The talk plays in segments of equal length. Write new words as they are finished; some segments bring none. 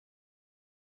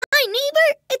Hi,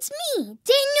 neighbor. It's me,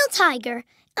 Daniel Tiger.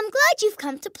 I'm glad you've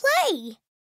come to play.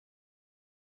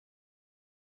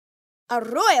 A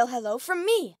royal hello from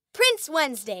me, Prince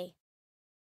Wednesday.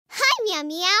 Hi, Meow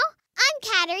Meow. I'm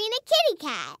Katerina Kitty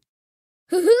Cat.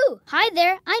 Hoo-hoo! Hi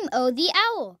there, I'm O the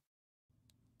Owl.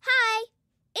 Hi,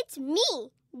 it's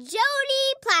me, Jody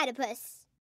Platypus.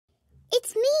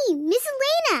 It's me, Miss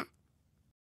Elena.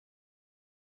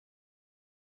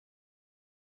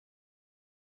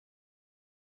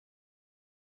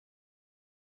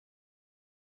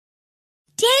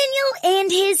 Daniel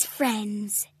and his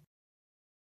friends.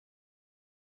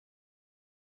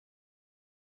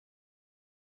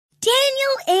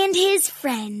 Daniel and his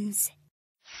friends.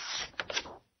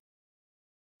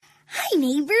 Hi,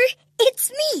 neighbor.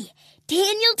 It's me,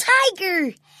 Daniel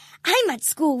Tiger. I'm at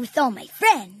school with all my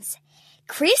friends.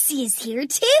 Chrissy is here,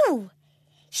 too.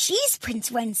 She's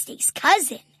Prince Wednesday's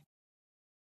cousin.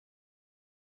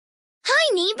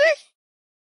 Hi, neighbor.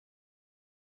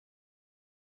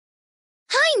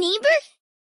 Hi, neighbor.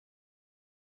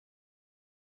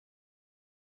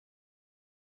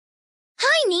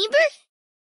 Hi, neighbor.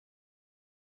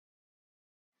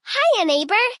 Hiya,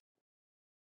 neighbor.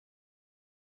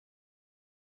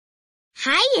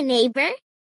 Hiya, neighbor.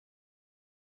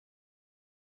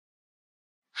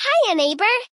 Hiya, neighbor.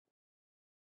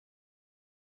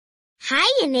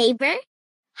 Hiya, neighbor.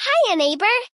 Hiya,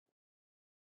 neighbor.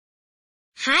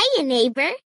 Hiya,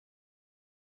 neighbor.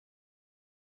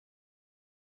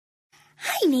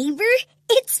 Hi, neighbor.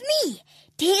 It's me,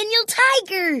 Daniel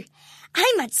Tiger.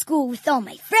 I'm at school with all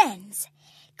my friends.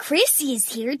 Chrissy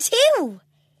is here, too.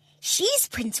 She's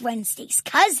Prince Wednesday's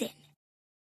cousin.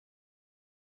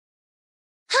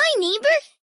 Hi, neighbor.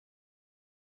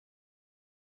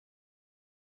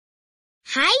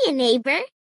 Hiya, neighbor.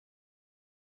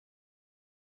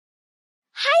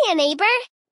 Hiya, neighbor.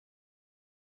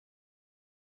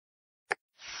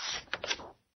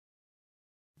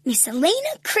 Miss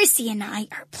Elena, Chrissy, and I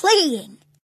are playing.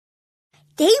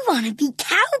 They want to be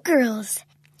cowgirls,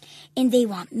 and they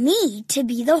want me to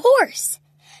be the horse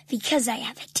because I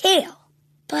have a tail.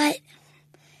 But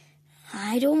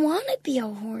I don't want to be a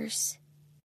horse.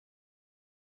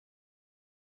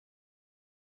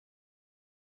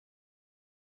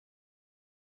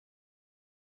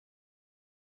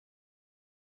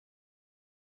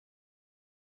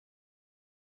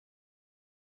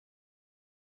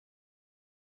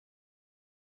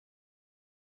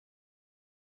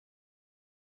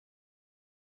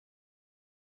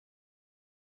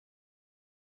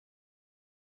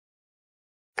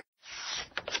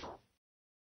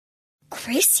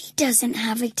 Chrissy doesn't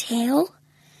have a tail.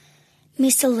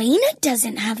 Miss Elena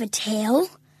doesn't have a tail.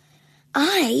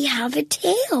 I have a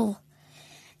tail.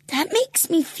 That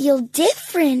makes me feel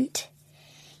different.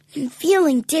 And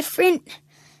feeling different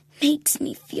makes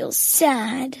me feel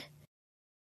sad.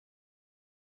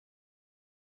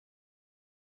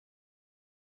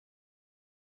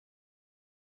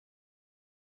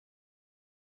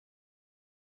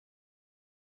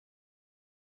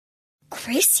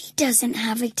 Chrissy doesn't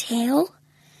have a tail.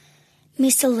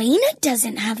 Miss Elena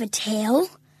doesn't have a tail.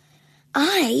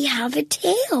 I have a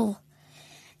tail.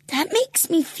 That makes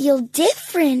me feel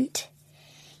different.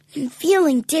 And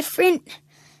feeling different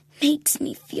makes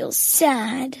me feel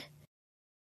sad.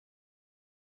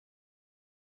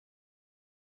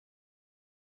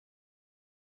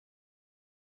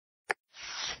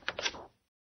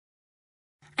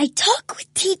 I talk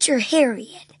with Teacher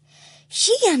Harriet.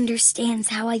 She understands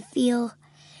how I feel.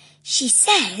 She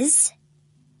says,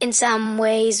 "In some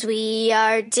ways we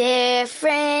are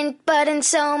different, but in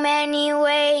so many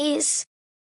ways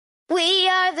we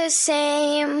are the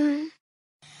same."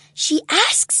 She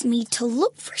asks me to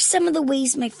look for some of the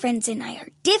ways my friends and I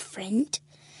are different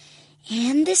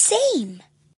and the same.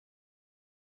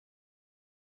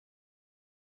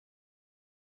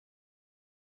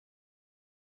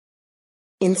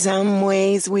 In some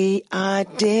ways we are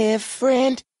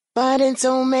different, but in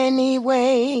so many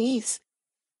ways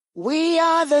we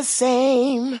are the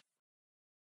same.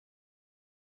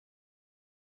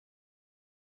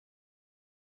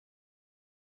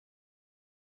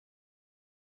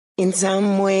 In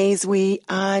some ways we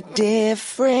are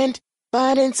different,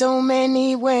 but in so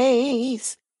many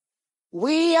ways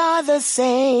we are the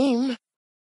same.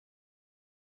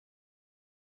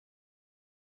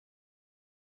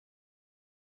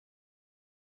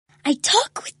 I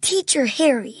talk with Teacher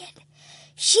Harriet.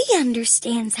 She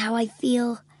understands how I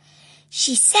feel.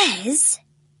 She says,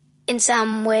 "In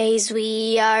some ways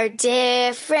we are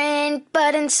different,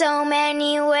 but in so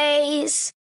many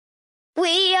ways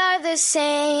we are the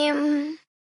same."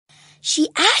 She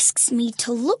asks me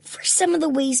to look for some of the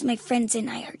ways my friends and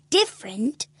I are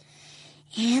different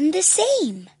and the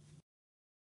same.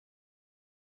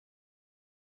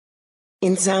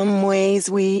 In some ways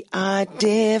we are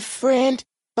different,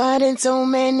 but in so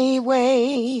many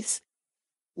ways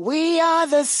we are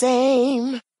the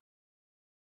same.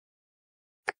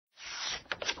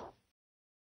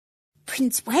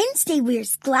 Prince Wednesday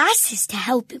wears glasses to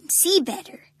help him see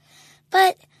better,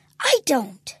 but I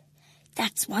don't.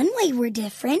 That's one way we're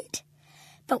different.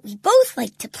 But we both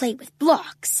like to play with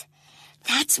blocks.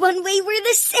 That's one way we're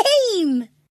the same.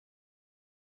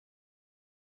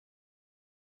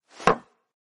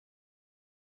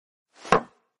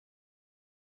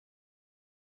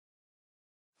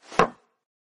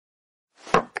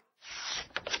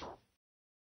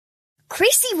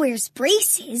 Chrissy wears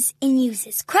braces and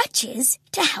uses crutches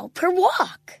to help her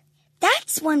walk.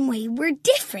 That's one way we're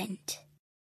different.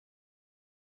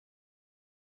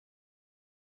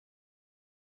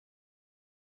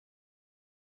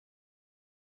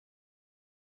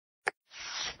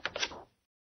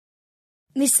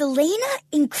 Miss Elena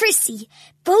and Chrissy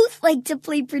both like to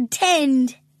play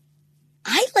pretend.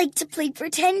 I like to play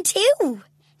pretend too.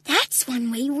 That's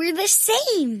one way we're the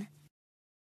same.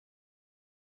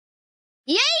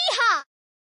 Yeehaw!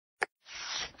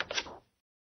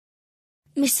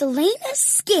 Miss Elena's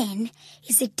skin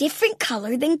is a different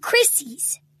color than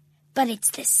Chrissy's, but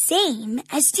it's the same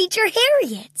as Teacher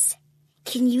Harriet's.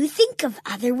 Can you think of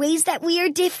other ways that we are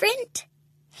different?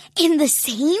 And the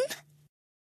same?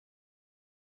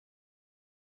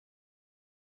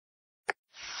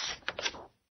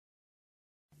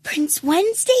 Prince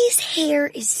Wednesday's hair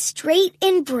is straight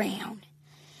and brown.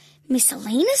 Miss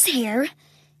Elena's hair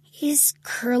is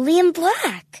curly and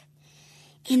black.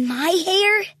 And my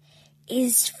hair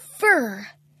is fur.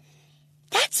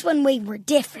 That's one way we're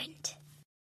different.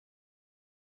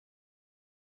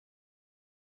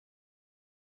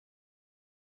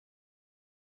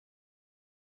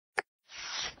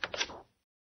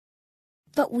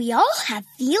 But we all have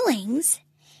feelings,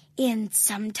 and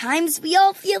sometimes we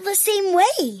all feel the same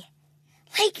way.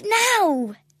 Like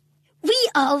now, we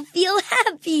all feel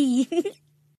happy.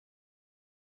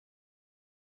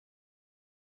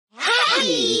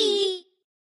 Happy!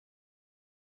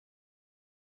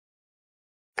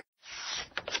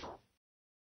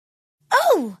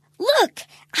 Oh, look,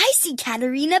 I see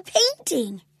Katerina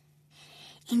painting.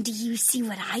 And do you see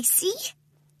what I see?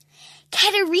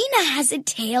 Katerina has a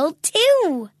tail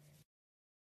too.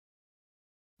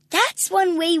 That's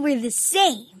one way we're the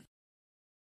same.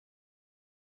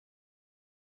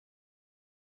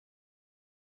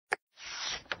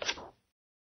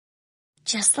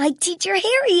 Just like Teacher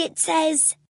Harriet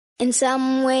says. In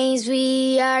some ways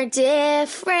we are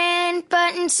different,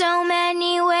 but in so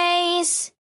many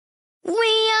ways we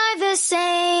are the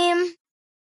same.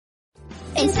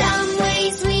 In some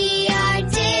ways we are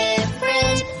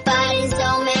different, but in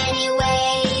so many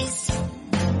ways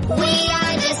we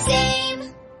are the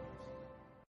same.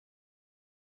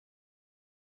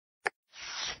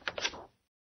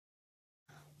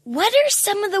 What are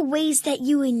some of the ways that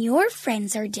you and your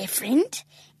friends are different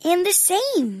and the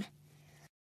same?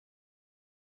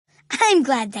 I'm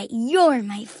glad that you're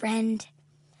my friend.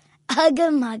 Ugga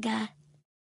mugga.